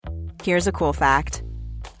Here's a cool fact.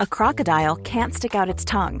 A crocodile can't stick out its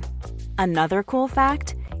tongue. Another cool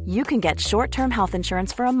fact, you can get short-term health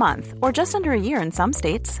insurance for a month or just under a year in some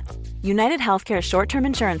states. United Healthcare short-term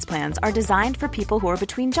insurance plans are designed for people who are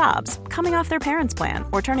between jobs, coming off their parents' plan,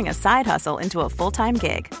 or turning a side hustle into a full-time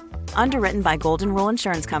gig. Underwritten by Golden Rule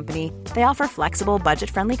Insurance Company, they offer flexible,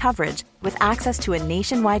 budget-friendly coverage with access to a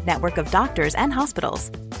nationwide network of doctors and hospitals.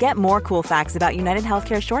 Get more cool facts about United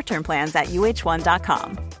Healthcare short-term plans at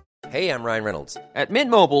uh1.com. Hey, I'm Ryan Reynolds. At Mint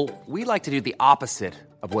Mobile, we like to do the opposite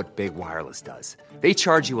of what Big Wireless does. They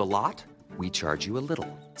charge you a lot, we charge you a little.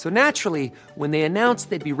 So naturally, when they announced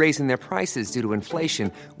they'd be raising their prices due to inflation,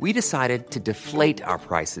 we decided to deflate our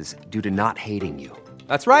prices due to not hating you.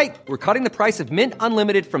 That's right. We're cutting the price of Mint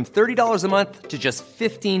Unlimited from $30 a month to just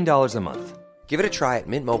 $15 a month. Give it a try at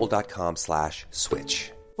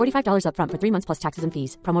mintmobile.com/switch. $45 up front for 3 months plus taxes and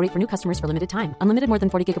fees. Promo rate for new customers for limited time. Unlimited more than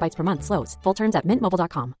 40 gigabytes per month. Slows full terms at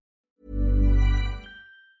mintmobile.com.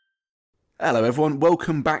 Hello everyone,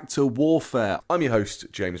 welcome back to Warfare. I'm your host,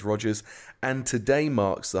 James Rogers, and today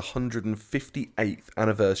marks the 158th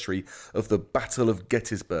anniversary of the Battle of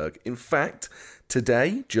Gettysburg. In fact,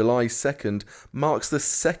 today, July 2nd, marks the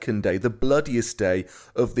second day, the bloodiest day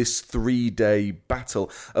of this three-day battle.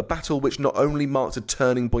 A battle which not only marked a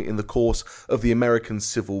turning point in the course of the American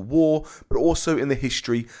Civil War, but also in the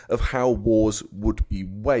history of how wars would be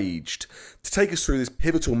waged. To take us through this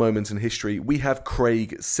pivotal moment in history, we have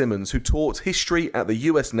Craig Simmons, who taught history at the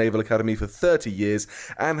US Naval Academy for 30 years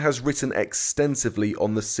and has written extensively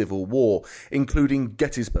on the Civil War, including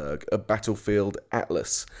Gettysburg, a battlefield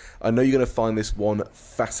atlas. I know you're going to find this one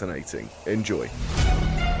fascinating. Enjoy.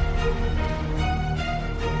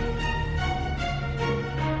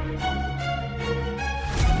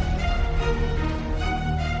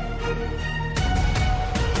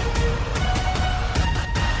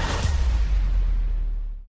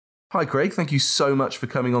 Hi Craig, thank you so much for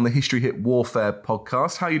coming on the History Hit Warfare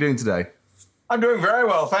podcast. How are you doing today? I'm doing very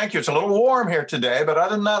well, thank you. It's a little warm here today, but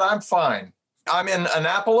other than that, I'm fine. I'm in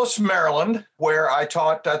Annapolis, Maryland, where I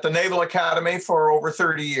taught at the Naval Academy for over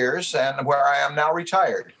 30 years and where I am now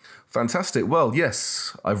retired. Fantastic. Well,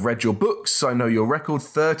 yes, I've read your books. I know your record,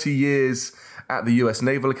 30 years at the US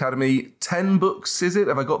Naval Academy. 10 books, is it?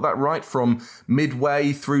 Have I got that right? From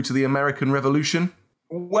Midway through to the American Revolution?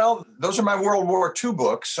 Well, those are my World War II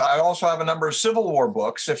books. I also have a number of Civil War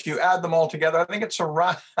books. If you add them all together, I think it's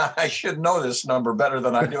around, I should know this number better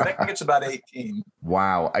than I do. I think it's about 18.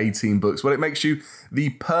 Wow, 18 books. Well, it makes you the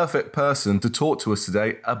perfect person to talk to us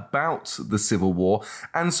today about the Civil War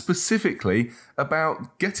and specifically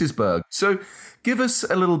about Gettysburg. So give us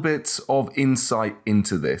a little bit of insight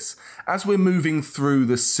into this. As we're moving through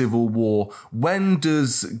the Civil War, when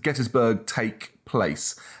does Gettysburg take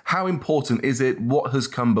place? How important is it? What has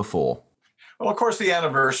come before? Well, of course, the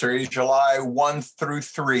anniversary, July 1 through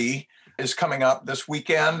 3, is coming up this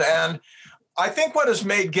weekend. And I think what has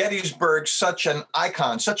made Gettysburg such an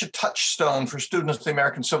icon, such a touchstone for students of the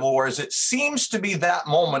American Civil War is it seems to be that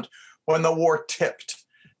moment when the war tipped.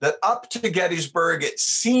 That up to Gettysburg, it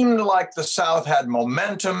seemed like the South had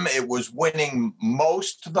momentum. It was winning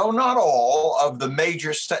most, though not all, of the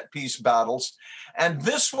major set-piece battles. And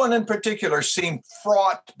this one in particular seemed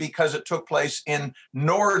fraught because it took place in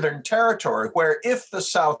Northern Territory, where if the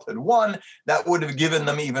South had won, that would have given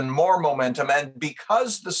them even more momentum. And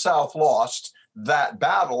because the South lost that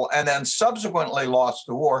battle and then subsequently lost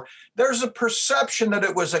the war, there's a perception that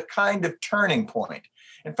it was a kind of turning point.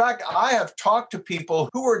 In fact, I have talked to people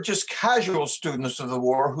who are just casual students of the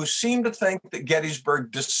war who seem to think that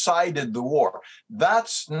Gettysburg decided the war.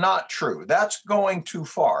 That's not true. That's going too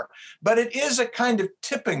far. But it is a kind of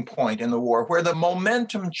tipping point in the war where the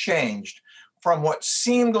momentum changed from what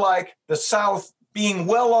seemed like the South being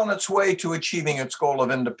well on its way to achieving its goal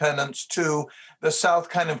of independence to the South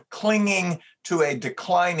kind of clinging to a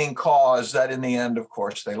declining cause that in the end, of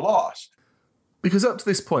course, they lost. Because up to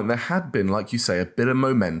this point, there had been, like you say, a bit of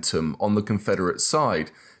momentum on the Confederate side.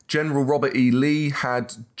 General Robert E. Lee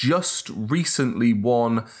had just recently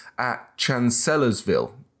won at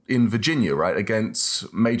Chancellorsville in Virginia, right,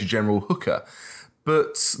 against Major General Hooker.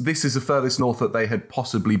 But this is the furthest north that they had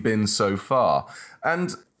possibly been so far.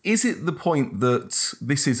 And is it the point that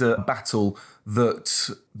this is a battle that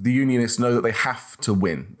the Unionists know that they have to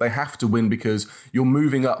win? They have to win because you're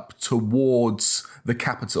moving up towards the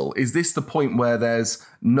capital. Is this the point where there's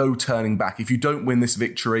no turning back? If you don't win this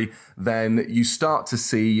victory, then you start to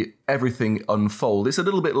see everything unfold. It's a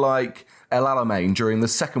little bit like El Alamein during the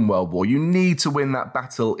Second World War. You need to win that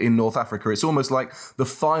battle in North Africa. It's almost like the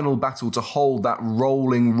final battle to hold that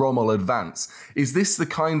rolling Rommel advance. Is this the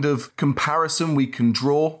kind of comparison we can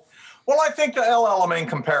draw? Well, I think the El Alamein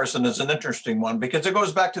comparison is an interesting one because it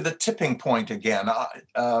goes back to the tipping point again.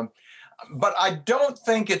 But I don't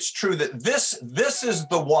think it's true that this is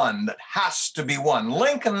the one that has to be won.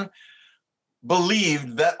 Lincoln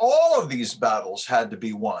believed that all of these battles had to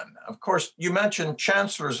be won. Of course, you mentioned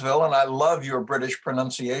Chancellorsville, and I love your British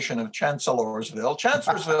pronunciation of Chancellorsville.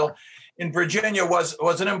 Chancellorsville in Virginia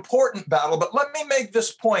was an important battle, but let me make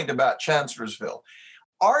this point about Chancellorsville.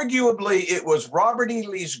 Arguably, it was Robert E.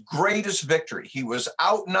 Lee's greatest victory. He was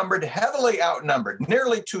outnumbered, heavily outnumbered,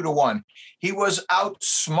 nearly 2-1. He was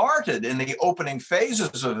outsmarted in the opening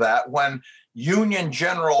phases of that when Union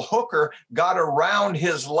General Hooker got around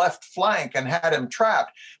his left flank and had him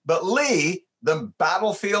trapped. But Lee, the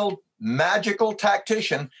battlefield magical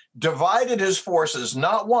tactician, divided his forces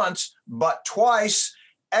not once, but twice,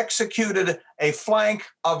 executed a flank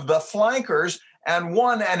of the flankers, and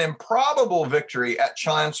won an improbable victory at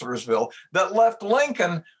Chancellorsville that left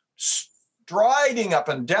Lincoln striding up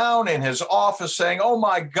and down in his office saying, "Oh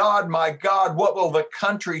my God, what will the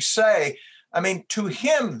country say?" I mean, to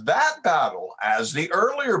him, that battle, as the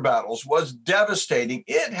earlier battles, was devastating.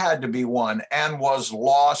 It had to be won and was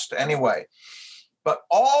lost anyway. But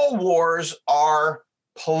all wars are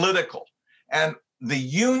political, and the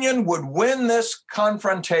Union would win this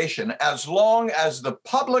confrontation as long as the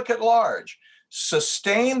public at large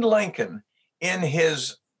sustained Lincoln in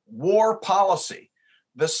his war policy.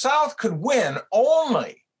 The South could win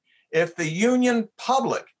only if the Union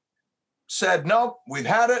public said, "Nope, we've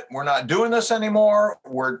had it. We're not doing this anymore.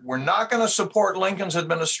 We're not going to support Lincoln's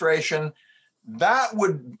administration." That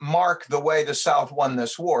would mark the way the South won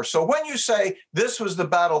this war. So when you say this was the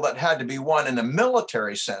battle that had to be won in a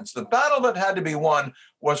military sense, the battle that had to be won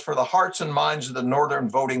was for the hearts and minds of the Northern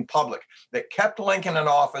voting public that kept Lincoln in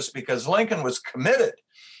office because Lincoln was committed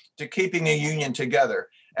to keeping the Union together.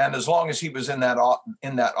 And as long as he was in that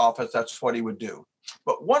office, that's what he would do.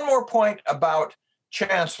 But one more point about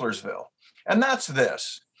Chancellorsville, and that's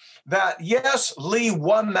this. That yes, Lee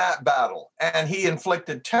won that battle, and he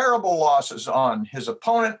inflicted terrible losses on his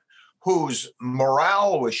opponent, whose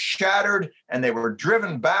morale was shattered, and they were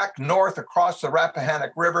driven back north across the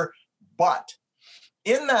Rappahannock River. But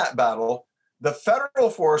in that battle, the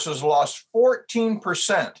Federal forces lost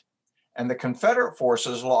 14%, and the Confederate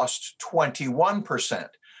forces lost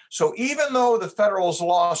 21%. So even though the Federals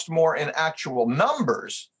lost more in actual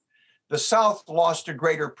numbers, the South lost a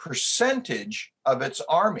greater percentage of its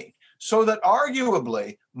army, so that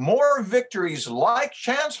arguably more victories like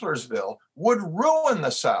Chancellorsville would ruin the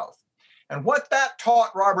South. And what that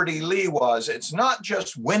taught Robert E. Lee was it's not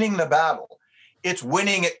just winning the battle, it's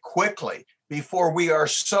winning it quickly before we are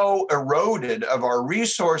so eroded of our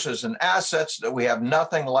resources and assets that we have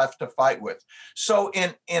nothing left to fight with. So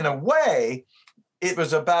in a way, it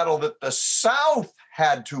was a battle that the South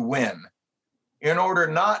had to win in order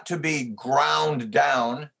not to be ground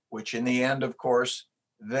down, which in the end, of course,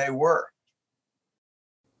 they were.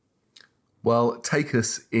 Well, take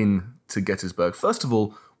us into Gettysburg. First of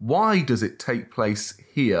all, why does it take place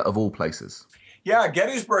here, of all places? Yeah,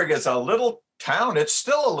 Gettysburg is a little town. It's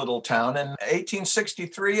still a little town. In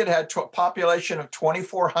 1863, it had a population of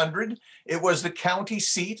 2,400. It was the county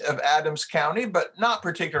seat of Adams County, but not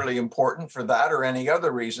particularly important for that or any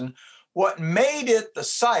other reason. What made it the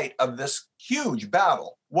site of this huge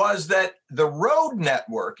battle was that the road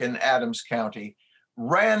network in Adams County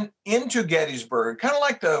ran into Gettysburg, kind of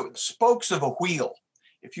like the spokes of a wheel.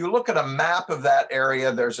 If you look at a map of that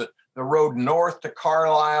area, there's the road north to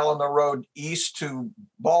Carlisle and the road east to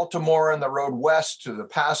Baltimore and the road west to the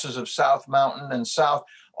passes of South Mountain and South.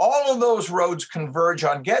 All of those roads converge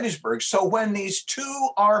on Gettysburg. So when these two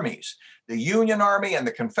armies, the Union Army and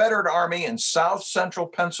the Confederate Army in South Central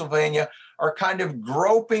Pennsylvania, are kind of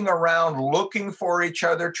groping around, looking for each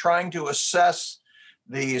other, trying to assess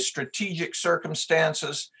the strategic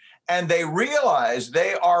circumstances, and they realize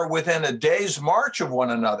they are within a day's march of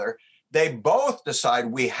one another, they both decide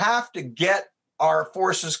we have to get our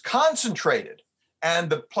forces concentrated. And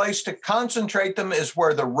the place to concentrate them is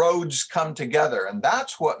where the roads come together. And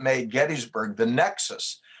that's what made Gettysburg the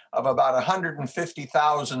nexus of about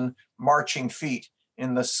 150,000 marching feet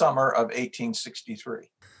in the summer of 1863.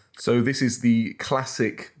 So this is the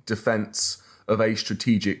classic defense of a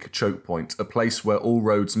strategic choke point, a place where all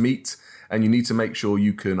roads meet and you need to make sure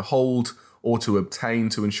you can hold or to obtain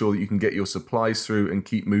to ensure that you can get your supplies through and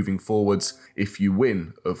keep moving forwards if you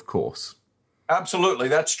win, of course. Absolutely,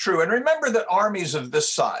 that's true. And remember that armies of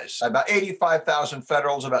this size, about 85,000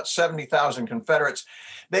 Federals, about 70,000 Confederates,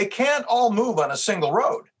 they can't all move on a single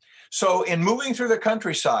road. So in moving through the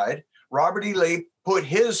countryside, Robert E. Lee put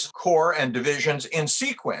his corps and divisions in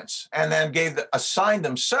sequence and then assigned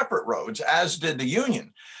them separate roads, as did the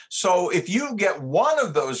Union. So if you get one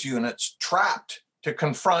of those units trapped to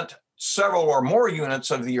confront several or more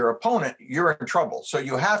units of your opponent, you're in trouble. So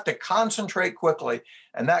you have to concentrate quickly,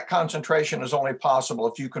 and that concentration is only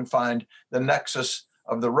possible if you can find the nexus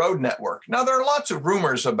of the road network. Now, there are lots of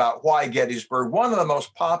rumors about why Gettysburg. One of the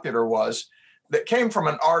most popular that came from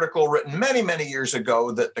an article written many, many years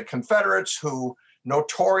ago, that the Confederates, who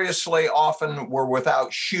notoriously often were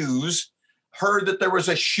without shoes, heard that there was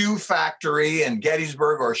a shoe factory in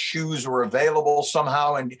Gettysburg, or shoes were available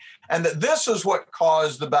somehow, and that this is what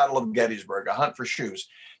caused the Battle of Gettysburg, a hunt for shoes.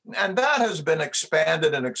 And that has been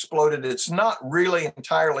expanded and exploded. It's not really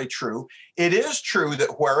entirely true. It is true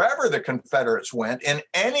that wherever the Confederates went, in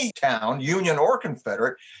any town, Union or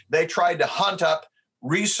Confederate, they tried to hunt up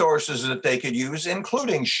resources that they could use,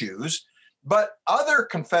 including shoes. But other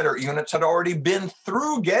Confederate units had already been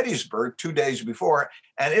through Gettysburg 2 days before,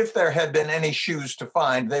 and if there had been any shoes to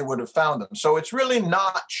find, they would have found them. So it's really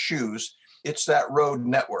not shoes, it's that road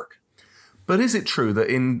network. But is it true that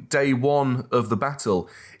in day one of the battle,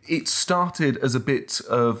 it started as a bit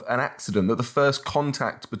of an accident, that the first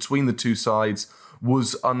contact between the two sides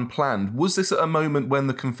was unplanned? Was this at a moment when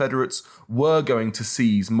the Confederates were going to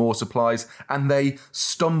seize more supplies and they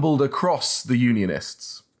stumbled across the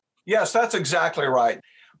Unionists? Yes, that's exactly right.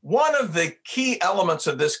 One of the key elements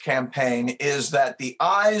of this campaign is that the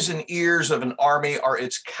eyes and ears of an army are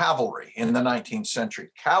its cavalry in the 19th century.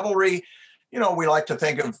 Cavalry, we like to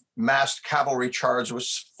think of massed cavalry charge with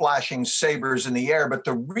flashing sabers in the air, but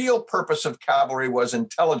the real purpose of cavalry was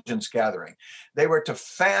intelligence gathering. They were to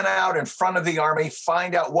fan out in front of the army,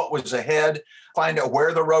 find out what was ahead, find out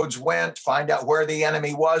where the roads went, find out where the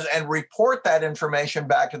enemy was, and report that information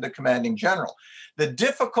back to the commanding general. The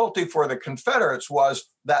difficulty for the Confederates was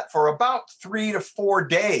that for about 3 to 4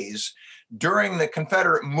 days during the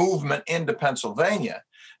Confederate movement into Pennsylvania,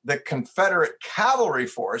 the Confederate cavalry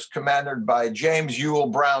force, commanded by James Ewell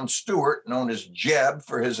Brown Stuart, known as Jeb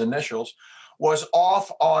for his initials, was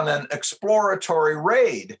off on an exploratory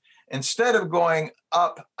raid. Instead of going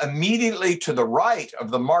up immediately to the right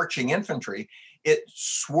of the marching infantry, it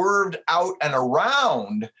swerved out and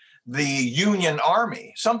around the Union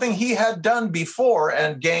Army, something he had done before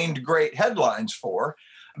and gained great headlines for.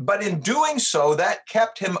 But in doing so, that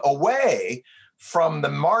kept him away from the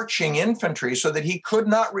marching infantry so that he could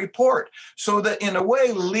not report. So that in a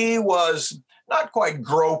way, Lee was not quite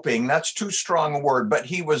groping, that's too strong a word, but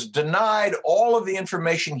he was denied all of the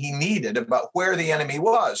information he needed about where the enemy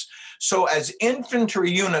was. So as infantry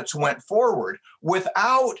units went forward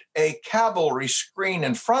without a cavalry screen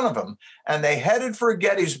in front of them, and they headed for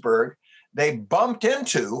Gettysburg, they bumped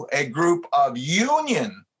into a group of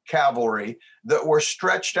Union cavalry that were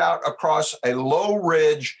stretched out across a low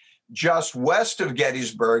ridge just west of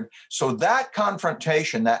Gettysburg. So that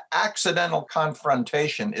confrontation, that accidental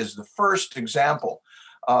confrontation, is the first example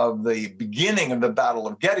of the beginning of the Battle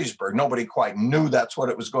of Gettysburg. Nobody quite knew that's what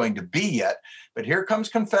it was going to be yet. But here comes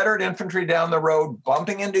Confederate infantry down the road,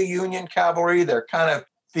 bumping into Union cavalry. They're kind of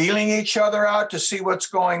feeling each other out to see what's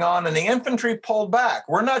going on. And the infantry pulled back.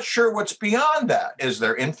 We're not sure what's beyond that. Is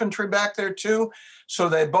there infantry back there too? So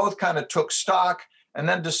they both kind of took stock and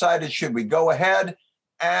then decided, should we go ahead?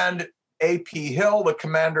 And A.P. Hill, the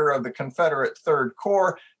commander of the Confederate Third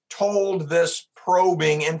Corps, told this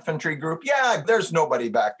probing infantry group, yeah, there's nobody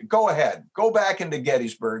back. Go ahead. Go back into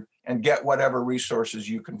Gettysburg and get whatever resources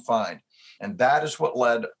you can find. And that is what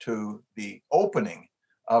led to the opening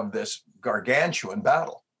of this gargantuan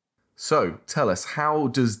battle. So tell us, how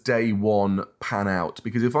does day one pan out?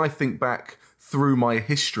 Because if I think back through my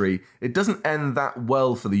history, it doesn't end that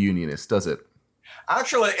well for the Unionists, does it?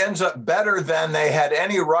 Actually, it ends up better than they had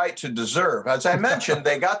any right to deserve. As I mentioned,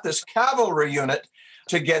 they got this cavalry unit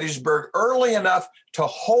to Gettysburg early enough to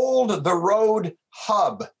hold the road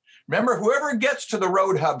hub. Remember, whoever gets to the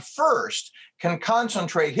road hub first can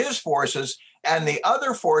concentrate his forces, and the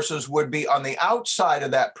other forces would be on the outside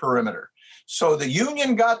of that perimeter. So the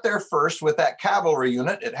Union got there first with that cavalry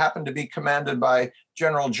unit. It happened to be commanded by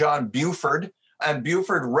General John Buford. And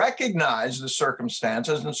Buford recognized the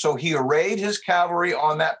circumstances, and so he arrayed his cavalry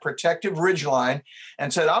on that protective ridgeline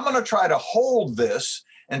and said, I'm going to try to hold this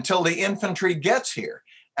until the infantry gets here.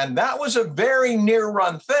 And that was a very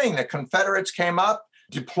near-run thing. The Confederates came up,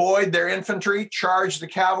 deployed their infantry, charged the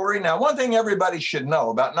cavalry. Now, one thing everybody should know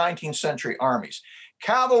about 19th century armies,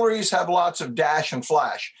 cavalries have lots of dash and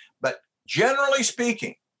flash, but generally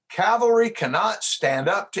speaking, cavalry cannot stand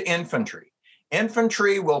up to infantry.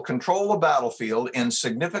 Infantry will control the battlefield in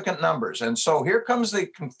significant numbers. And so here comes the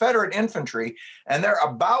Confederate infantry, and they're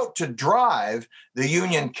about to drive the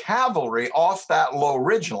Union cavalry off that low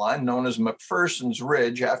ridgeline known as McPherson's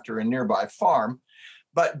Ridge after a nearby farm.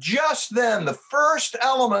 But just then, the first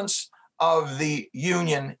elements of the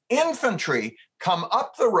Union infantry come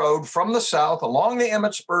up the road from the south along the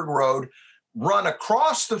Emmitsburg Road, run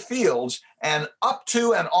across the fields and up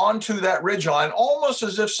to and onto that ridgeline, almost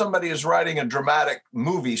as if somebody is writing a dramatic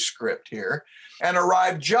movie script here, and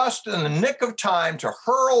arrive just in the nick of time to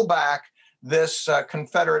hurl back this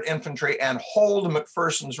Confederate infantry and hold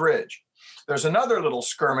McPherson's Ridge. There's another little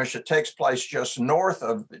skirmish that takes place just north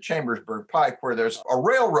of the Chambersburg Pike where there's a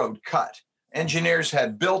railroad cut. Engineers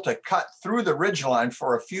had built a cut through the ridgeline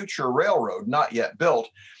for a future railroad, not yet built.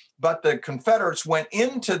 But the Confederates went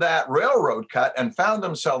into that railroad cut and found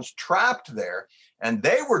themselves trapped there, and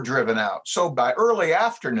they were driven out. So by early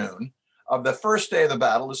afternoon of the first day of the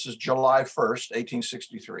battle, this is July 1st,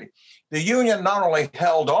 1863, the Union not only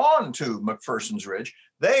held on to McPherson's Ridge,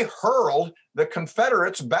 they hurled the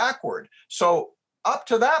Confederates backward. So up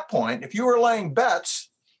to that point, if you were laying bets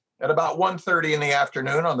at about 1:30 in the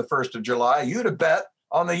afternoon on the 1st of July, you'd have bet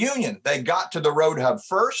on the Union. They got to the road hub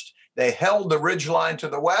first. They held the ridgeline to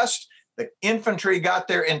the west. The infantry got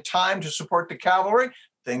there in time to support the cavalry.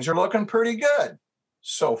 Things are looking pretty good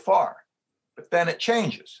so far. But then it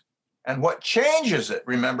changes. And what changes it,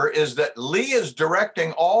 remember, is that Lee is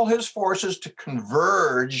directing all his forces to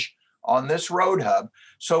converge on this road hub.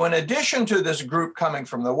 So in addition to this group coming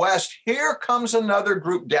from the west, here comes another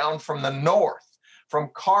group down from the north, from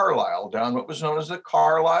Carlisle, down what was known as the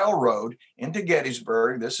Carlisle Road into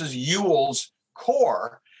Gettysburg. This is Ewell's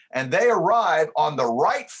corps. And they arrive on the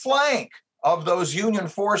right flank of those Union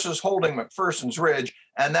forces holding McPherson's Ridge,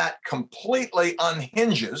 and that completely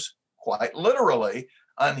unhinges, quite literally,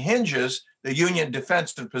 unhinges the Union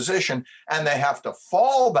defensive position, and they have to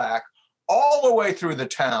fall back all the way through the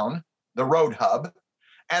town, the road hub,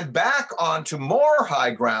 and back onto more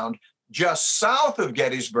high ground just south of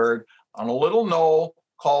Gettysburg on a little knoll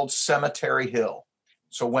called Cemetery Hill.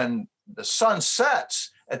 So when the sun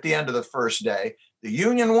sets at the end of the first day, the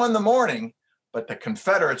Union won the morning, but the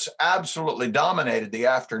Confederates absolutely dominated the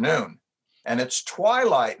afternoon. And it's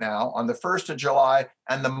twilight now on the 1st of July,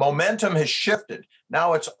 and the momentum has shifted.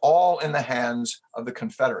 Now it's all in the hands of the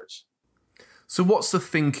Confederates. So what's the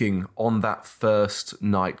thinking on that first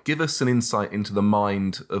night? Give us an insight into the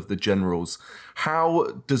mind of the generals.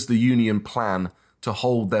 How does the Union plan to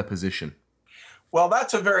hold their position? Well,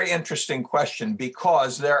 that's a very interesting question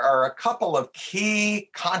because there are a couple of key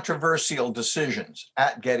controversial decisions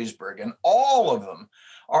at Gettysburg, and all of them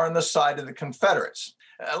are on the side of the Confederates.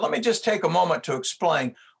 Let me just take a moment to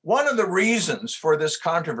explain. One of the reasons for this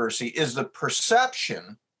controversy is the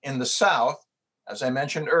perception in the South, as I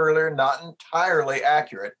mentioned earlier, not entirely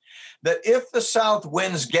accurate, that if the South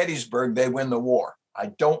wins Gettysburg, they win the war. I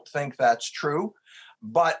don't think that's true,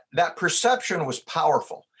 but that perception was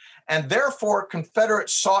powerful. And therefore,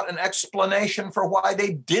 Confederates sought an explanation for why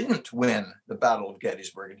they didn't win the Battle of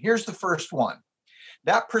Gettysburg. And here's the first one.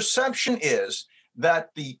 That perception is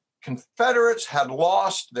that the Confederates had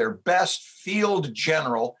lost their best field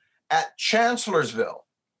general at Chancellorsville.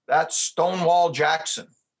 That's Stonewall Jackson,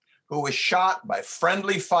 who was shot by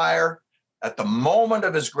friendly fire at the moment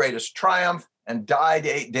of his greatest triumph and died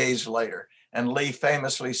 8 days later. And Lee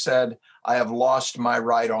famously said, "I have lost my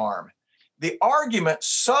right arm." The argument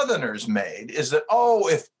Southerners made is that,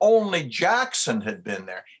 if only Jackson had been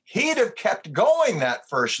there, he'd have kept going that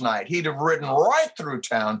first night. He'd have ridden right through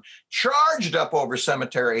town, charged up over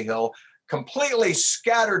Cemetery Hill, completely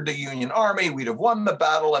scattered the Union army. We'd have won the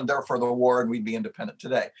battle and therefore the war, and we'd be independent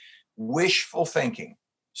today. Wishful thinking.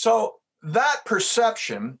 So that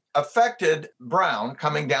perception affected Brown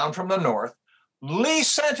coming down from the north. Lee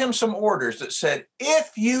sent him some orders that said,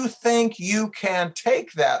 if you think you can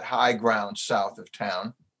take that high ground south of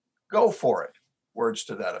town, go for it. Words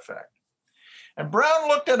to that effect. And Brown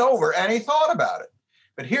looked it over and he thought about it.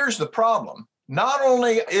 But here's the problem. Not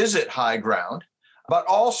only is it high ground, but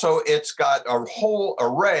also it's got a whole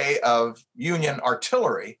array of Union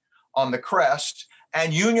artillery on the crest,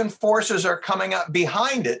 and Union forces are coming up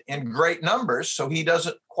behind it in great numbers. So he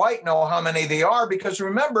doesn't quite know how many they are because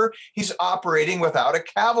remember, he's operating without a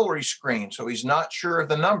cavalry screen. So he's not sure of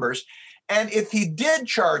the numbers. And if he did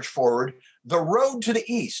charge forward, the road to the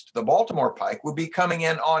east, the Baltimore Pike, would be coming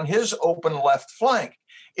in on his open left flank.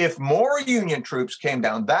 If more Union troops came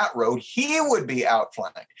down that road, he would be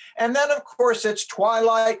outflanked. And then, of course, it's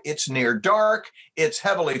twilight, it's near dark, it's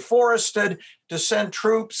heavily forested. To send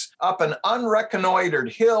troops up an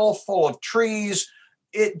unreconnoitered hill full of trees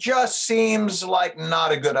it just seems like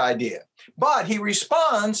not a good idea. But he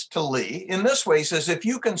responds to Lee in this way. He says, if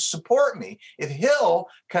you can support me, if Hill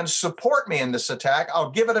can support me in this attack,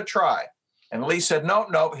 I'll give it a try. And Lee said,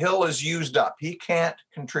 no, Hill is used up. He can't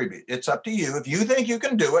contribute. It's up to you. If you think you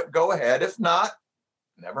can do it, go ahead. If not,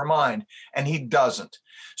 never mind. And he doesn't.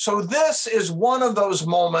 So this is one of those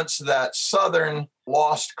moments that Southern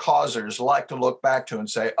lost causers like to look back to and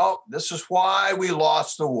say, oh, this is why we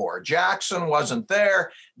lost the war. Jackson wasn't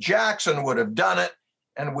there. Jackson would have done it,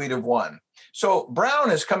 and we'd have won. So Brown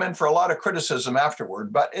has come in for a lot of criticism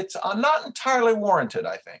afterward, but it's not entirely warranted,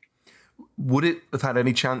 I think. Would it have had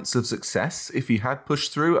any chance of success if he had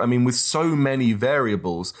pushed through? I mean, with so many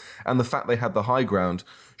variables and the fact they had the high ground,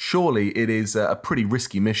 surely it is a pretty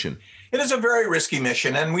risky mission. It is a very risky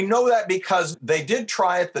mission, and we know that because they did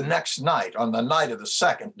try it the next night, on the night of the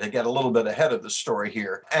 2nd, to get a little bit ahead of the story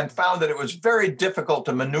here, and found that it was very difficult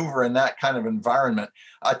to maneuver in that kind of environment,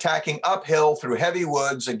 attacking uphill through heavy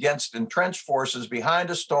woods against entrenched forces behind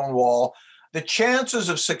a stone wall. The chances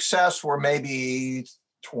of success were maybe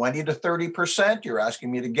 20 to 30%. You're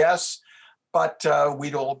asking me to guess, but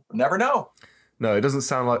we'll never know. No, it doesn't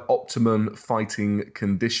sound like optimum fighting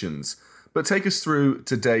conditions. But take us through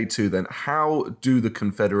to day 2 then. How do the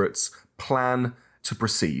Confederates plan to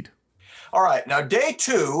proceed? All right. Now, day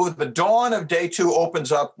 2, the dawn of day 2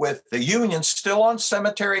 opens up with the Union still on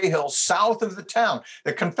Cemetery Hill, south of the town.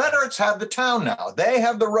 The Confederates have the town now. They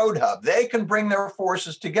have the road hub. They can bring their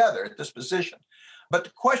forces together at this position. But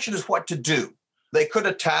the question is what to do. They could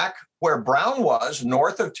attack where Brown was,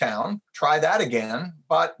 north of town, try that again,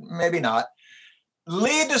 but maybe not.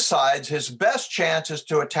 Lee decides his best chance is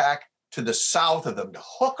to attack to the south of them, to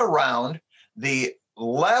hook around the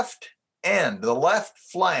left end, the left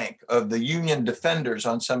flank of the Union defenders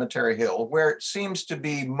on Cemetery Hill, where it seems to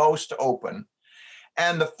be most open.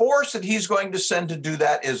 And the force that he's going to send to do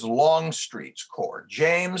that is Longstreet's corps.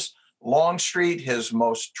 James Longstreet, his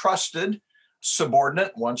most trusted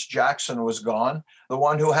subordinate once Jackson was gone, the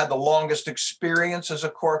one who had the longest experience as a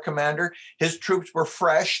corps commander. His troops were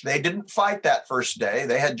fresh. They didn't fight that first day.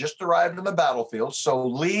 They had just arrived on the battlefield. So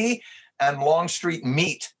Lee and Longstreet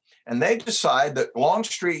meet, and they decide that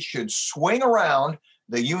Longstreet should swing around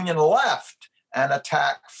the Union left and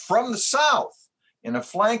attack from the south in a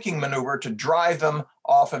flanking maneuver to drive them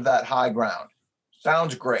off of that high ground.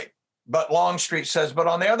 Sounds great. But Longstreet says, but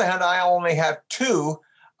on the other hand, I only have 2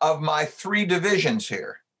 of my 3 divisions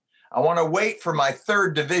here. I want to wait for my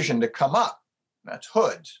 3rd division to come up. That's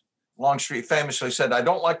Hood's. Longstreet famously said, I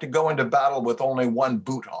don't like to go into battle with only 1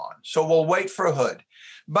 boot on. So we'll wait for Hood.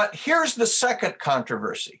 But here's the second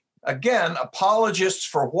controversy. Again, apologists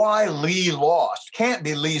for why Lee lost. Can't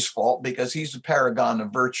be Lee's fault because he's the paragon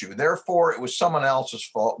of virtue. Therefore, it was someone else's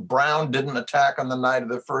fault. Brown didn't attack on the night of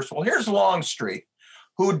the first. Well, here's Longstreet,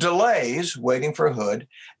 who delays, waiting for Hood,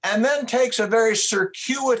 and then takes a very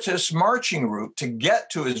circuitous marching route to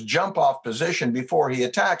get to his jump-off position before he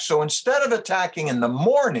attacks. So instead of attacking in the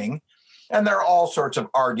morning, and there are all sorts of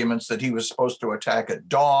arguments that he was supposed to attack at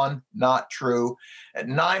dawn, not true. At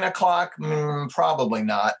 9 o'clock, probably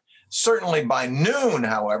not. Certainly by noon,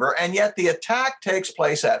 however, and yet the attack takes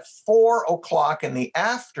place at 4 o'clock in the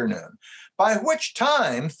afternoon, by which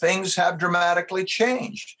time things have dramatically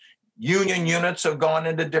changed. Union units have gone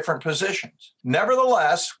into different positions.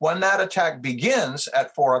 Nevertheless, when that attack begins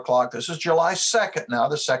at 4 o'clock, this is July 2nd now,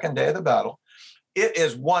 the second day of the battle, it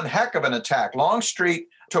is one heck of an attack. Longstreet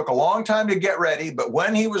took a long time to get ready, but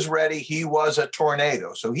when he was ready, he was a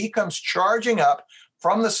tornado. So he comes charging up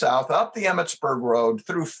from the south, up the Emmetsburg Road,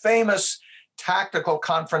 through famous tactical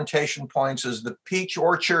confrontation points as the Peach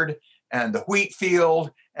Orchard and the Wheat Field,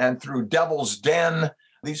 and through Devil's Den.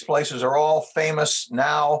 These places are all famous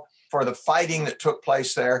now for the fighting that took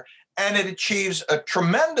place there. And it achieves a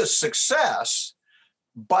tremendous success,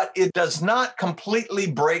 but it does not completely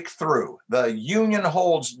break through. The Union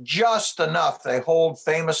holds just enough. They hold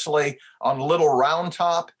famously on Little Round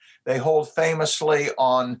Top. They hold famously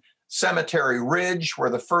on Cemetery Ridge, where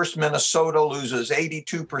the 1st Minnesota loses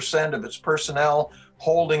 82% of its personnel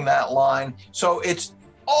holding that line. So it's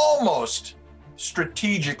almost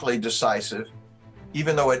strategically decisive,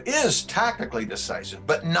 even though it is tactically decisive,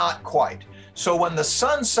 but not quite. So when the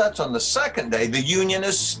sun sets on the second day, the Union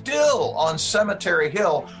is still on Cemetery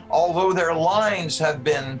Hill, although their lines have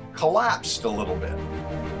been collapsed a little bit.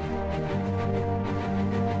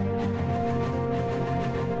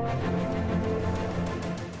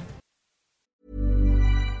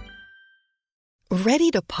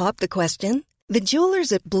 Ready to pop the question? The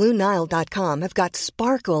jewelers at BlueNile.com have got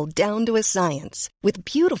sparkle down to a science with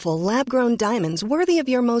beautiful lab-grown diamonds worthy of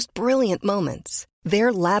your most brilliant moments.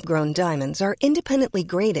 Their lab-grown diamonds are independently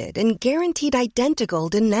graded and guaranteed identical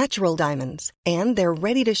to natural diamonds, and they're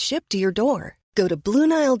ready to ship to your door. Go to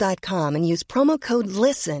BlueNile.com and use promo code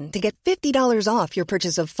LISTEN to get $50 off your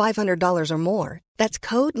purchase of $500 or more. That's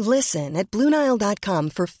code LISTEN at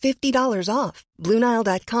BlueNile.com for $50 off.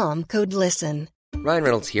 BlueNile.com, code LISTEN. Ryan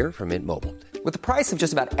Reynolds here from Mint Mobile. With the price of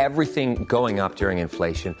just about everything going up during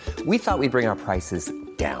inflation, we thought we'd bring our prices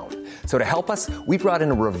down. So to help us, we brought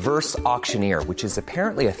in a reverse auctioneer, which is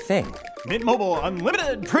apparently a thing. Mint Mobile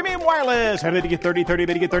Unlimited Premium Wireless. How to get 30, 30,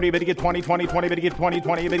 bit to get 30, bit to get 20, 20, 20, bit to get 20,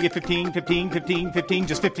 20, bit to get 15, 15, 15, 15,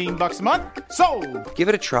 just $15 a month? Sold! Give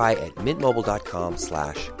it a try at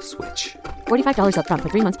mintmobile.com/switch. $45 up front for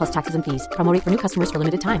 3 months plus taxes and fees. Promo rate for new customers for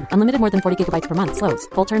limited time. Unlimited more than 40 gigabytes per month. Slows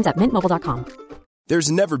full terms at mintmobile.com.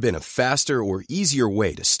 There's never been a faster or easier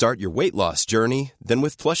way to start your weight loss journey than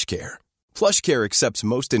with PlushCare. PlushCare accepts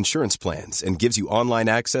most insurance plans and gives you online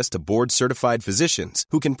access to board-certified physicians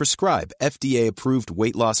who can prescribe FDA-approved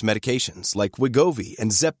weight loss medications like Wegovy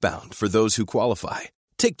and Zepbound for those who qualify.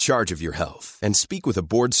 Take charge of your health and speak with a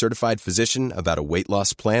board-certified physician about a weight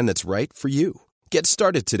loss plan that's right for you. Get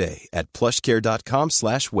started today at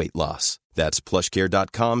plushcare.com/weight loss. That's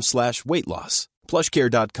plushcare.com/weight loss.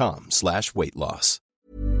 plushcare.com/weight loss.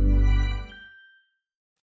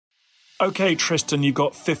 Okay, Tristan, you've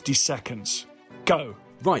got 50 seconds. Go.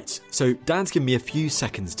 Right, so Dan's given me a few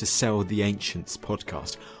seconds to sell the Ancients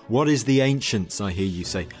podcast. What is the Ancients, I hear you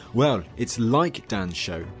say? Well, it's like Dan's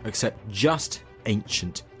show, except just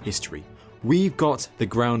ancient history. We've got the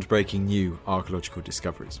groundbreaking new archaeological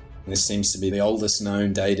discoveries. This seems to be the oldest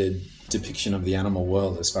known dated depiction of the animal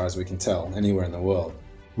world, as far as we can tell, anywhere in the world.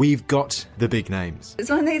 We've got the big names. It's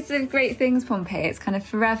one of those great things, Pompeii. It's kind of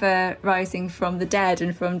forever rising from the dead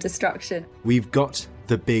and from destruction. We've got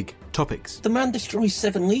the big topics. The man destroys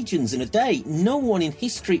 7 legions in a day. No one in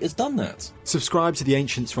history has done that. Subscribe to the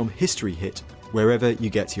Ancients from History Hit, wherever you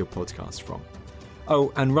get your podcast from.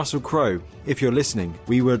 Oh, and Russell Crowe, if you're listening,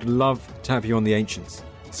 we would love to have you on the Ancients.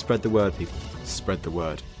 Spread the word, people. Spread the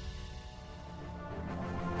word.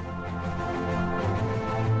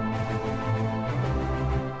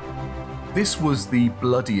 This was the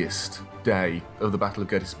bloodiest day of the Battle of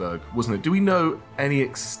Gettysburg, wasn't it? Do we know any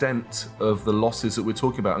extent of the losses that we're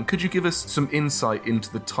talking about? And could you give us some insight into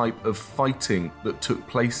the type of fighting that took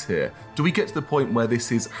place here? Do we get to the point where this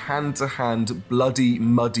is hand-to-hand, bloody,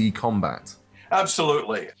 muddy combat?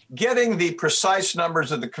 Absolutely. Getting the precise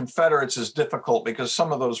numbers of the Confederates is difficult because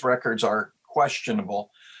some of those records are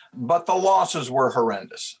questionable, but the losses were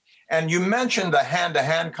horrendous. And you mentioned the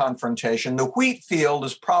hand-to-hand confrontation. The wheat field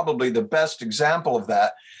is probably the best example of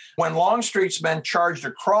that. When Longstreet's men charged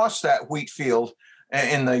across that wheat field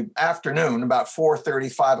in the afternoon, about 4:30,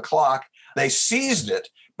 5 o'clock, they seized it.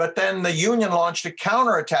 But then the Union launched a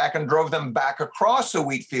counterattack and drove them back across the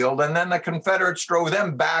wheat field. And then the Confederates drove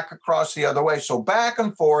them back across the other way. So back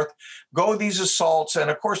and forth go these assaults. And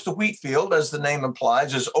of course, the wheat field, as the name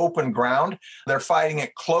implies, is open ground. They're fighting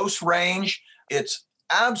at close range. It's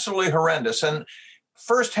absolutely horrendous. And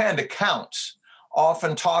firsthand accounts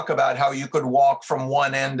often talk about how you could walk from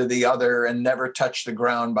one end to the other and never touch the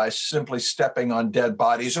ground by simply stepping on dead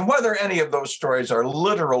bodies. And whether any of those stories are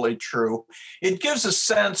literally true, it gives a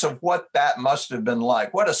sense of what that must have been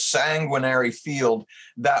like, what a sanguinary field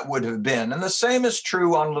that would have been. And the same is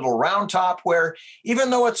true on Little Round Top, where even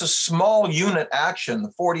though it's a small unit action,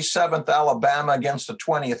 the 47th Alabama against the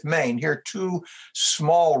 20th Maine, here 2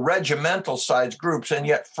 small regimental-sized groups, and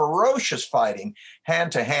yet ferocious fighting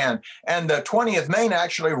hand to hand. And the 20th Maine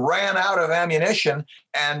actually ran out of ammunition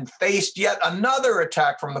and faced yet another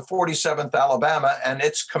attack from the 47th Alabama. And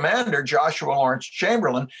its commander, Joshua Lawrence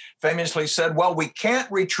Chamberlain, famously said, well, we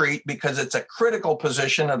can't retreat because it's a critical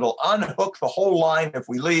position. It'll unhook the whole line if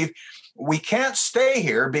we leave. We can't stay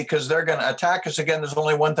here because they're going to attack us again. There's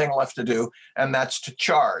only one thing left to do, and that's to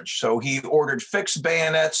charge. So he ordered fixed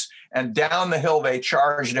bayonets, and down the hill they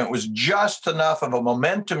charged, and it was just enough of a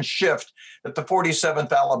momentum shift that the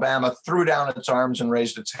 47th Alabama threw down its arms and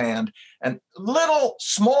raised its hand. And little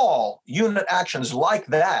small unit actions like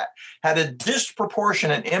that had a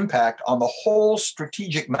disproportionate impact on the whole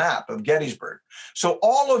strategic map of Gettysburg. So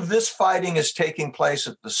all of this fighting is taking place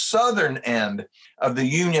at the southern end of the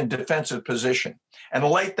Union defensive position. And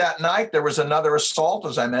late that night, there was another assault,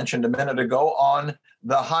 as I mentioned a minute ago, on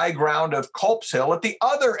the high ground of Culp's Hill at the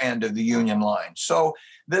other end of the Union line. So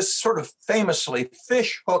this sort of famously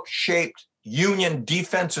fishhook-shaped Union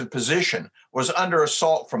defensive position was under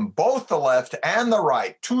assault from both the left and the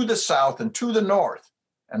right, to the south and to the north.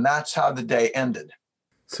 And that's how the day ended.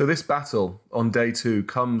 So this battle on day 2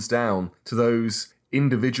 comes down to those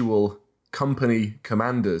individual company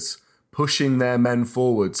commanders pushing their men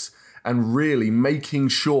forwards and really making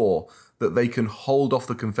sure that they can hold off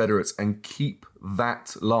the Confederates and keep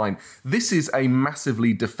that line. This is a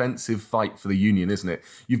massively defensive fight for the Union, isn't it?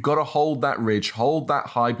 You've got to hold that ridge, hold that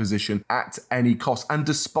high position at any cost. And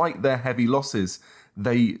despite their heavy losses,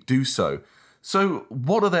 they do so. So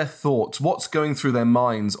what are their thoughts? What's going through their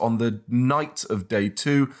minds on the night of day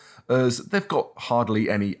 2? As they've got hardly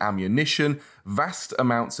any ammunition, vast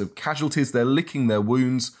amounts of casualties, they're licking their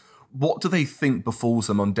wounds. What do they think befalls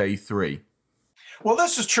them on day 3? Well,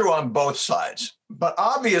 this is true on both sides. But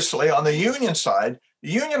obviously, on the Union side,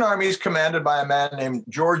 the Union Army is commanded by a man named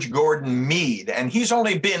George Gordon Meade, and he's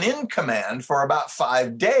only been in command for about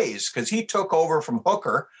 5 days because he took over from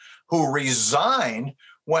Hooker, who resigned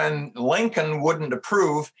when Lincoln wouldn't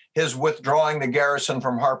approve his withdrawing the garrison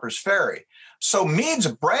from Harper's Ferry. So Meade's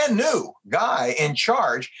a brand new guy in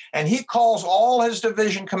charge, and he calls all his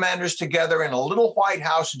division commanders together in a little white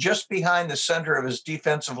house just behind the center of his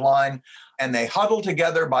defensive line, and they huddle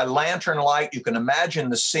together by lantern light. You can imagine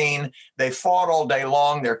the scene. They fought all day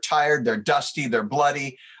long. They're tired. They're dusty. They're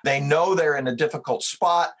bloody. They know they're in a difficult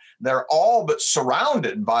spot. They're all but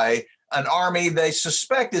surrounded by an army they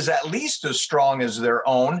suspect is at least as strong as their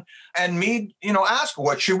own. And Meade, asked,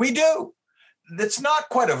 what should we do? It's not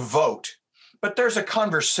quite a vote, but there's a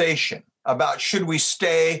conversation about should we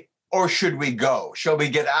stay or should we go? Shall we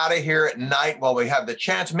get out of here at night while we have the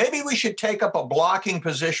chance? Maybe we should take up a blocking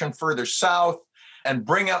position further south and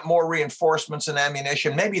bring up more reinforcements and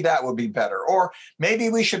ammunition. Maybe that would be better. Or maybe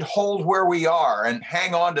we should hold where we are and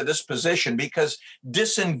hang on to this position because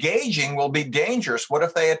disengaging will be dangerous. What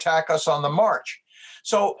if they attack us on the march?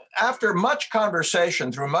 So after much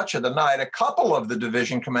conversation through much of the night, a couple of the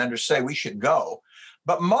division commanders say we should go,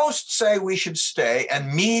 but most say we should stay,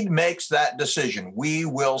 and Meade makes that decision. We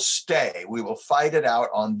will stay. We will fight it out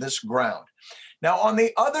on this ground. Now, on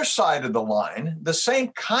the other side of the line, the same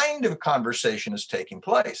kind of conversation is taking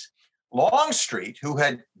place. Longstreet, who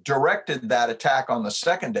had directed that attack on the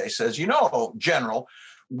second day, says, General,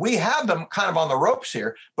 we have them kind of on the ropes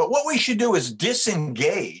here, but what we should do is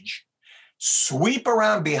disengage, sweep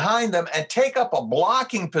around behind them, and take up a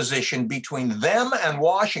blocking position between them and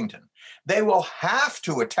Washington. They will have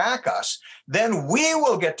to attack us. Then we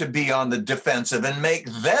will get to be on the defensive and make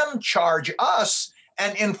them charge us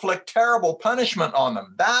and inflict terrible punishment on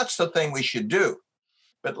them. That's the thing we should do.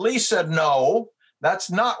 But Lee said, no, that's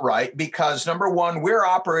not right because, number one, we're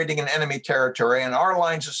operating in enemy territory and our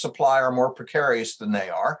lines of supply are more precarious than they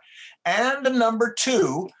are. And number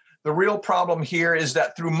two, the real problem here is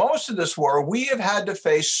that through most of this war, we have had to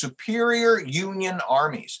face superior Union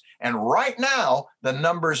armies. And right now, the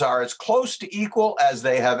numbers are as close to equal as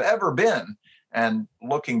they have ever been. And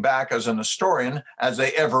looking back as an historian, as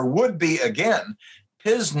they ever would be again,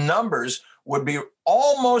 his numbers would be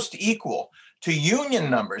almost equal to Union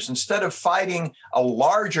numbers. Instead of fighting a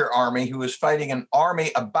larger army, he was fighting an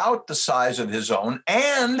army about the size of his own,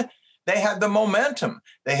 and they had the momentum.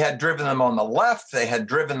 They had driven them on the left. They had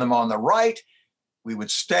driven them on the right. We would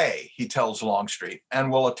stay, he tells Longstreet,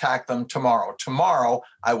 and we'll attack them tomorrow. Tomorrow,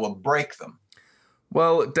 I will break them.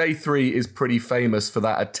 Well, day 3 is pretty famous for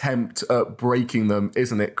that attempt at breaking them,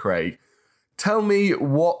 isn't it, Craig? Tell me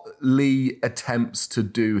what Lee attempts to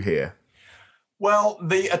do here. Well,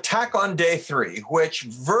 the attack on day 3, which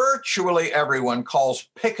virtually everyone calls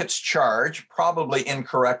Pickett's charge, probably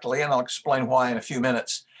incorrectly, and I'll explain why in a few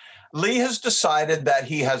minutes. Lee has decided that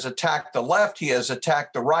he has attacked the left, he has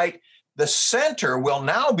attacked the right. The center will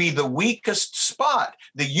now be the weakest spot.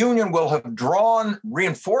 The Union will have drawn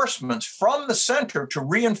reinforcements from the center to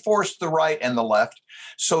reinforce the right and the left.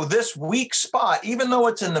 So this weak spot, even though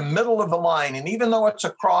it's in the middle of the line and even though it's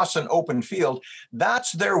across an open field,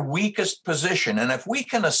 that's their weakest position. And if we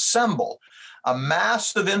can assemble a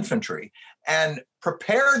mass of infantry and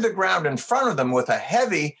prepare the ground in front of them with a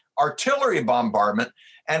heavy artillery bombardment,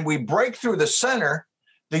 and we break through the center,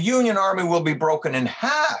 the Union Army will be broken in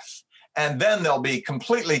half. And then they'll be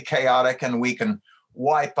completely chaotic and we can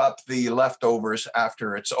wipe up the leftovers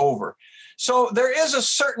after it's over. So there is a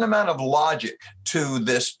certain amount of logic to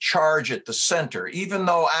this charge at the center, even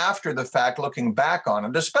though after the fact, looking back on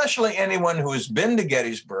it, especially anyone who has been to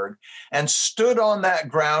Gettysburg and stood on that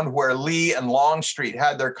ground where Lee and Longstreet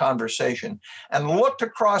had their conversation and looked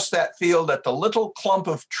across that field at the little clump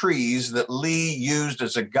of trees that Lee used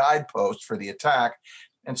as a guidepost for the attack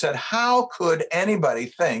and said, how could anybody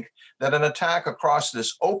think that an attack across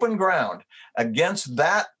this open ground against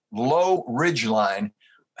that low ridge line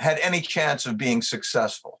had any chance of being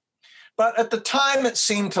successful? But at the time, it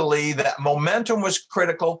seemed to Lee that momentum was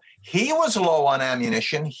critical. He was low on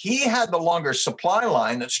ammunition. He had the longer supply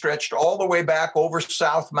line that stretched all the way back over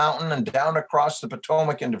South Mountain and down across the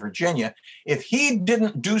Potomac into Virginia. If he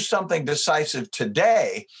didn't do something decisive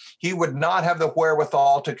today, he would not have the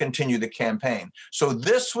wherewithal to continue the campaign. So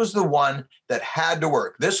this was the one that had to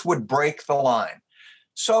work. This would break the line.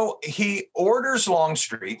 So he orders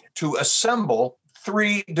Longstreet to assemble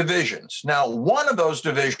 3 divisions. Now, one of those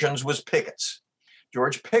divisions was Pickett's.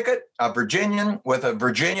 George Pickett, a Virginian with a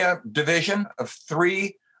Virginia division of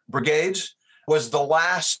 3 brigades, was the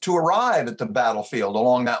last to arrive at the battlefield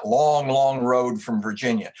along that long, long road from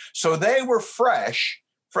Virginia. So they were fresh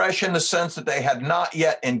in the sense that they had not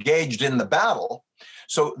yet engaged in the battle.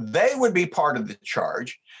 So they would be part of the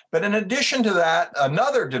charge. But in addition to that,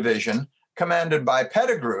 another division commanded by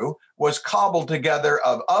Pettigrew was cobbled together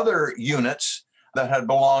of other units that had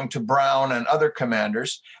belonged to Brown and other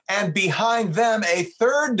commanders, and behind them a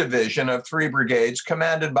 3rd division of 3 brigades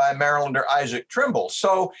commanded by Marylander Isaac Trimble.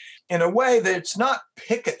 So in a way that it's not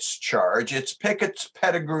Pickett's charge, it's Pickett's,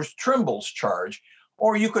 Pettigrew's, Trimble's charge,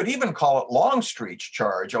 or you could even call it Longstreet's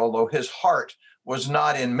charge, although his heart was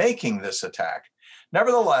not in making this attack.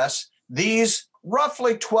 Nevertheless, these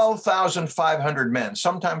roughly 12,500 men,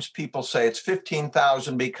 sometimes people say it's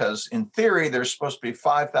 15,000 because in theory there's supposed to be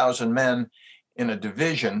 5,000 men in a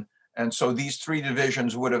division. And so these 3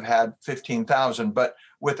 divisions would have had 15,000, but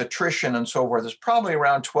with attrition and so forth, it's probably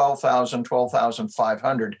around 12,000,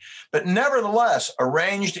 12,500. But nevertheless,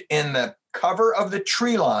 arranged in the cover of the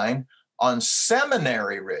tree line on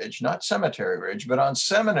Seminary Ridge, not Cemetery Ridge, but on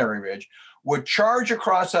Seminary Ridge, would charge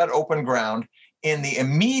across that open ground in the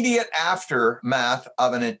immediate aftermath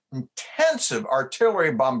of an intensive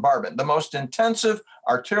artillery bombardment, the most intensive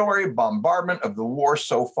artillery bombardment of the war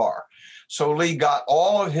so far. So Lee got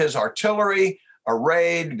all of his artillery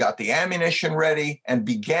arrayed, got the ammunition ready, and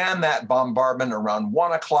began that bombardment around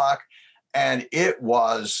 1 o'clock. And it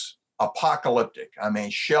was apocalyptic. I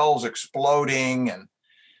mean, shells exploding, and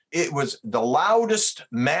it was the loudest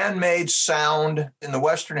man-made sound in the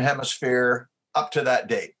Western Hemisphere up to that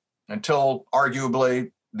date, until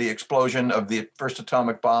arguably the explosion of the first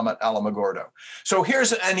atomic bomb at Alamogordo. So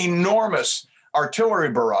here's an enormous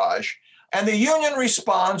artillery barrage. And the Union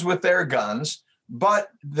responds with their guns, but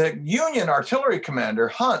the Union artillery commander,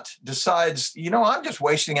 Hunt, decides, I'm just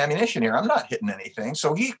wasting ammunition here. I'm not hitting anything.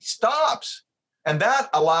 So he stops. And that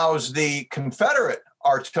allows the Confederate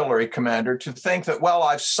artillery commander to think that, well,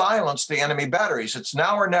 I've silenced the enemy batteries. It's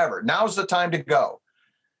now or never. Now's the time to go.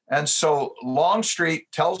 And so Longstreet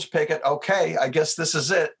tells Pickett, okay, I guess this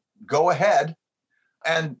is it. Go ahead.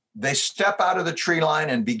 And they step out of the tree line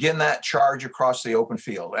and begin that charge across the open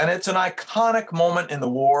field. And it's an iconic moment in the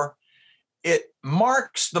war. It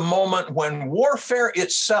marks the moment when warfare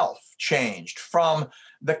itself changed from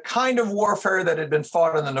the kind of warfare that had been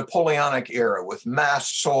fought in the Napoleonic era with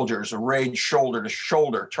massed soldiers arrayed shoulder to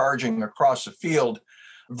shoulder charging across the field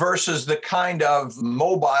versus the kind of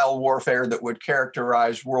mobile warfare that would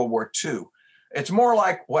characterize World War II. It's more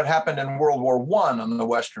like what happened in World War I on the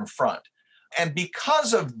Western Front. And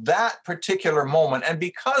because of that particular moment, and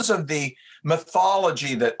because of the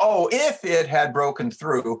mythology that, if it had broken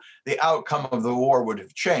through, the outcome of the war would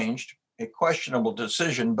have changed, a questionable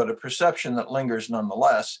decision, but a perception that lingers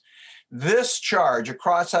nonetheless, this charge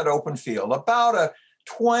across that open field, about a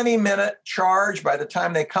 20-minute charge by the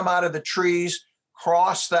time they come out of the trees,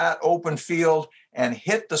 cross that open field, and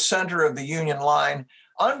hit the center of the Union line,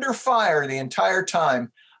 under fire the entire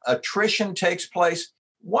time, attrition takes place.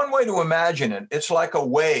 One way to imagine it, it's like a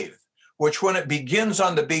wave, which when it begins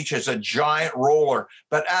on the beach is a giant roller,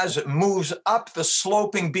 but as it moves up the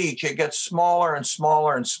sloping beach, it gets smaller and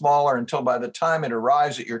smaller and smaller until by the time it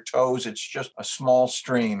arrives at your toes, it's just a small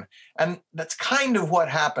stream. And that's kind of what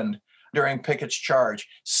happened during Pickett's charge.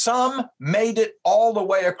 Some made it all the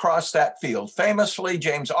way across that field. Famously,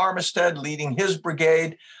 James Armistead, leading his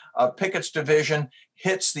brigade of Pickett's division,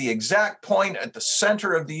 hits the exact point at the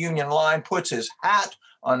center of the Union line, puts his hat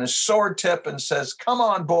on his sword tip and says, "Come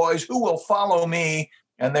on, boys, who will follow me?"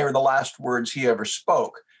 And they were the last words he ever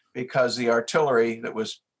spoke, because the artillery that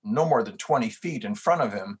was no more than 20 feet in front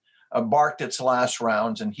of him barked its last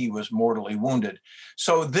rounds, and he was mortally wounded.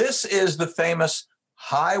 So this is the famous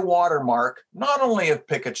high water mark, not only of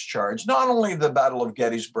Pickett's charge, not only the Battle of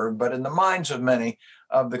Gettysburg, but in the minds of many,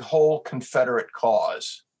 of the whole Confederate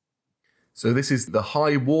cause. So this is the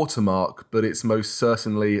high watermark, but it's most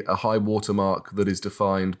certainly a high watermark that is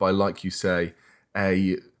defined by, like you say,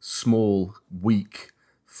 a small, weak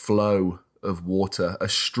flow of water, a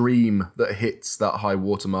stream that hits that high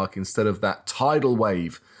watermark instead of that tidal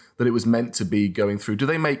wave that it was meant to be going through. Do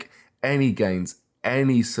they make any gains,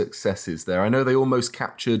 any successes there? I know they almost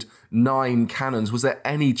captured 9 cannons. Was there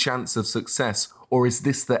any chance of success, or is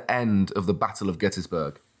this the end of the Battle of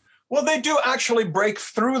Gettysburg? Well, they do actually break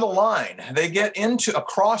through the line. They get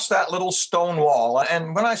across that little stone wall.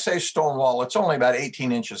 And when I say stone wall, it's only about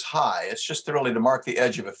 18 inches high. It's just really to mark the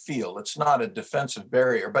edge of a field. It's not a defensive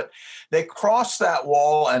barrier. But they cross that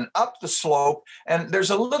wall and up the slope. And there's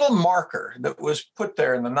a little marker that was put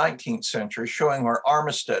there in the 19th century showing where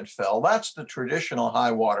Armistead fell. That's the traditional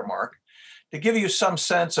high water mark. To give you some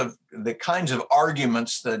sense of the kinds of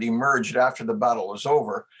arguments that emerged after the battle was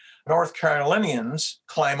over, North Carolinians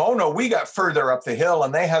claim, oh no, we got further up the hill,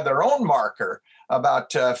 and they have their own marker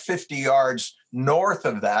about 50 yards north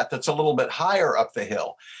of that that's a little bit higher up the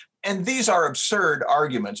hill. And these are absurd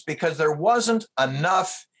arguments because there wasn't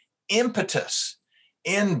enough impetus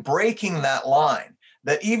in breaking that line,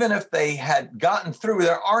 that even if they had gotten through,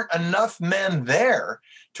 there aren't enough men there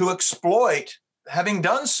to exploit having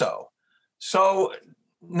done so. So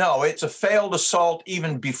no, it's a failed assault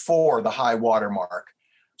even before the high water mark.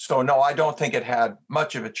 So no, I don't think it had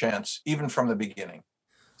much of a chance, even from the beginning.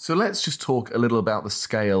 So let's just talk a little about the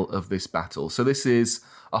scale of this battle. So this is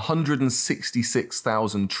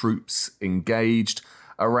 166,000 troops engaged,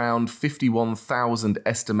 around 51,000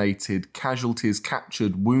 estimated casualties,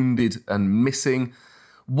 captured, wounded, and missing.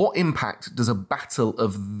 What impact does a battle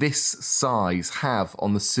of this size have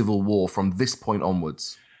on the Civil War from this point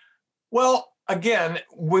onwards? Well, again,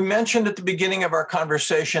 we mentioned at the beginning of our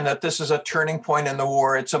conversation that this is a turning point in the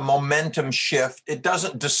war. It's a momentum shift. It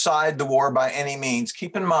doesn't decide the war by any means.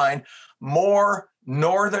 Keep in mind, more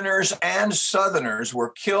Northerners and Southerners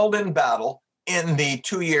were killed in battle in the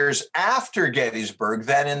 2 years after Gettysburg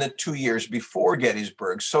than in the 2 years before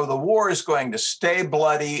Gettysburg. So the war is going to stay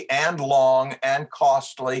bloody and long and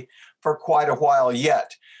costly for quite a while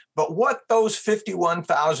yet. But what those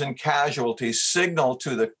 51,000 casualties signal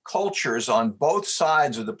to the cultures on both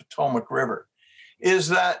sides of the Potomac River is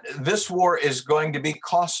that this war is going to be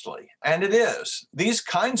costly. And it is. These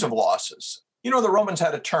kinds of losses. You know, the Romans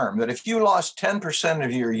had a term that if you lost 10%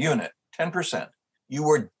 of your unit, 10%, you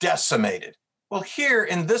were decimated. Well, here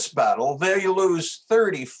in this battle, there you lose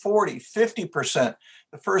 30, 40, 50%.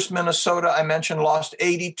 The 1st Minnesota I mentioned lost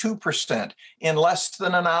 82% in less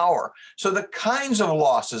than an hour. So the kinds of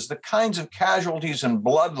losses, the kinds of casualties and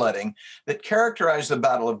bloodletting that characterized the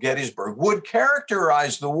Battle of Gettysburg would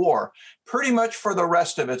characterize the war pretty much for the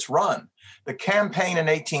rest of its run. The campaign in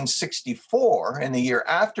 1864, in the year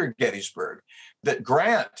after Gettysburg, that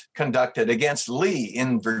Grant conducted against Lee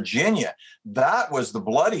in Virginia, that was the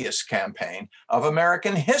bloodiest campaign of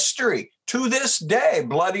American history. To this day,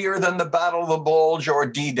 bloodier than the Battle of the Bulge or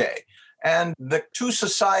D-Day. And the two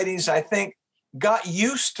societies, I think, got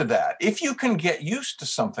used to that. If you can get used to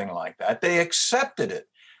something like that, they accepted it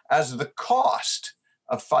as the cost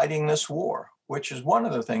of fighting this war, which is one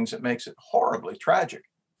of the things that makes it horribly tragic.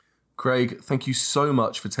 Craig, thank you so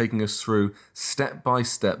much for taking us through step by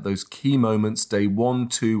step those key moments, day 1,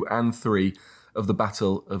 2, and 3 of the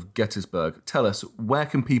Battle of Gettysburg. Tell us, where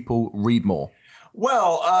can people read more?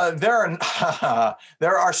 Well,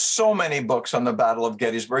 there are so many books on the Battle of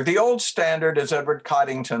Gettysburg. The old standard is Edward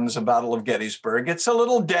Coddington's The Battle of Gettysburg. It's a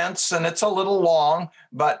little dense and it's a little long,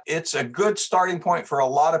 but it's a good starting point for a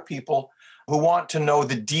lot of people who want to know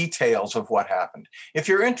the details of what happened. If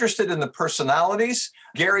you're interested in the personalities,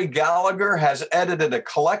 Gary Gallagher has edited a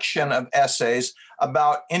collection of essays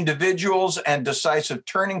about individuals and decisive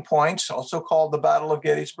turning points, also called The Battle of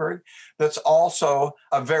Gettysburg. That's also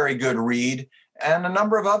a very good read, and a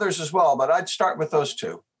number of others as well, but I'd start with those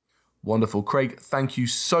two. Wonderful. Craig, thank you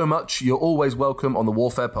so much. You're always welcome on the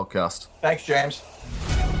Warfare Podcast. Thanks, James.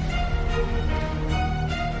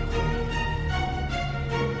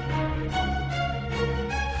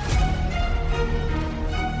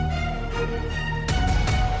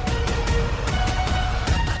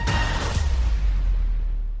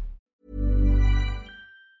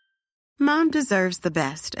 Mom deserves the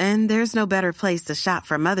best, and there's no better place to shop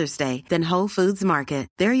for Mother's Day than Whole Foods Market.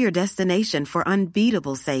 They're your destination for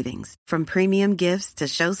unbeatable savings, from premium gifts to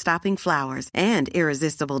show-stopping flowers and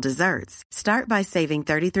irresistible desserts. Start by saving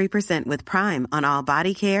 33% with Prime on all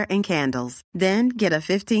body care and candles. Then get a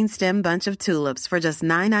 15-stem bunch of tulips for just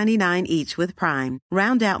 $9.99 each with Prime.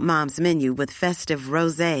 Round out Mom's menu with festive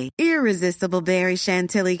rosé, irresistible berry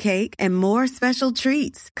chantilly cake, and more special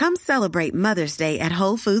treats. Come celebrate Mother's Day at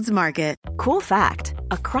Whole Foods Market. Cool fact,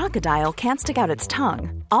 a crocodile can't stick out its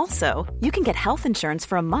tongue. Also, you can get health insurance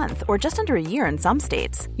for a month or just under a year in some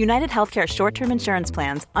states. United Healthcare short-term insurance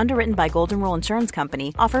plans, underwritten by Golden Rule Insurance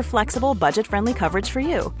Company, offer flexible, budget-friendly coverage for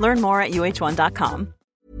you. Learn more at uh1.com.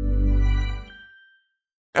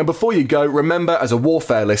 And before you go, remember, as a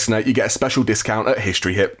Warfare listener, you get a special discount at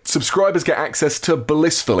History Hit. Subscribers get access to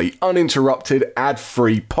blissfully uninterrupted,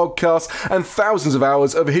 ad-free podcasts and thousands of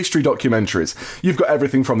hours of history documentaries. You've got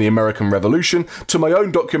everything from the American Revolution to my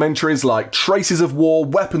own documentaries like Traces of War,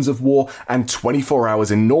 Weapons of War, and 24 Hours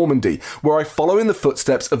in Normandy, where I follow in the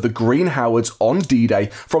footsteps of the Green Howards on D-Day,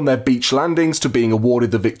 from their beach landings to being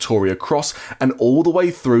awarded the Victoria Cross, and all the way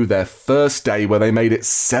through their first day where they made it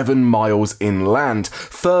 7 miles inland,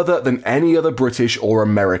 further than any other British or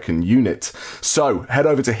American unit. So head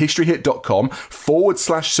over to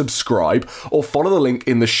historyhit.com/subscribe or follow the link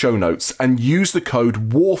in the show notes and use the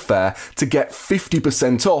code WARFARE to get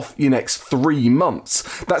 50% off your next 3 months.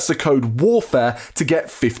 That's the code WARFARE to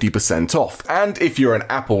get 50% off. And if you're an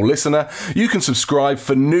Apple listener, you can subscribe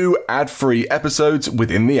for new ad-free episodes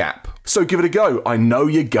within the app. So give it a go. I know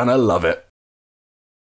you're gonna love it.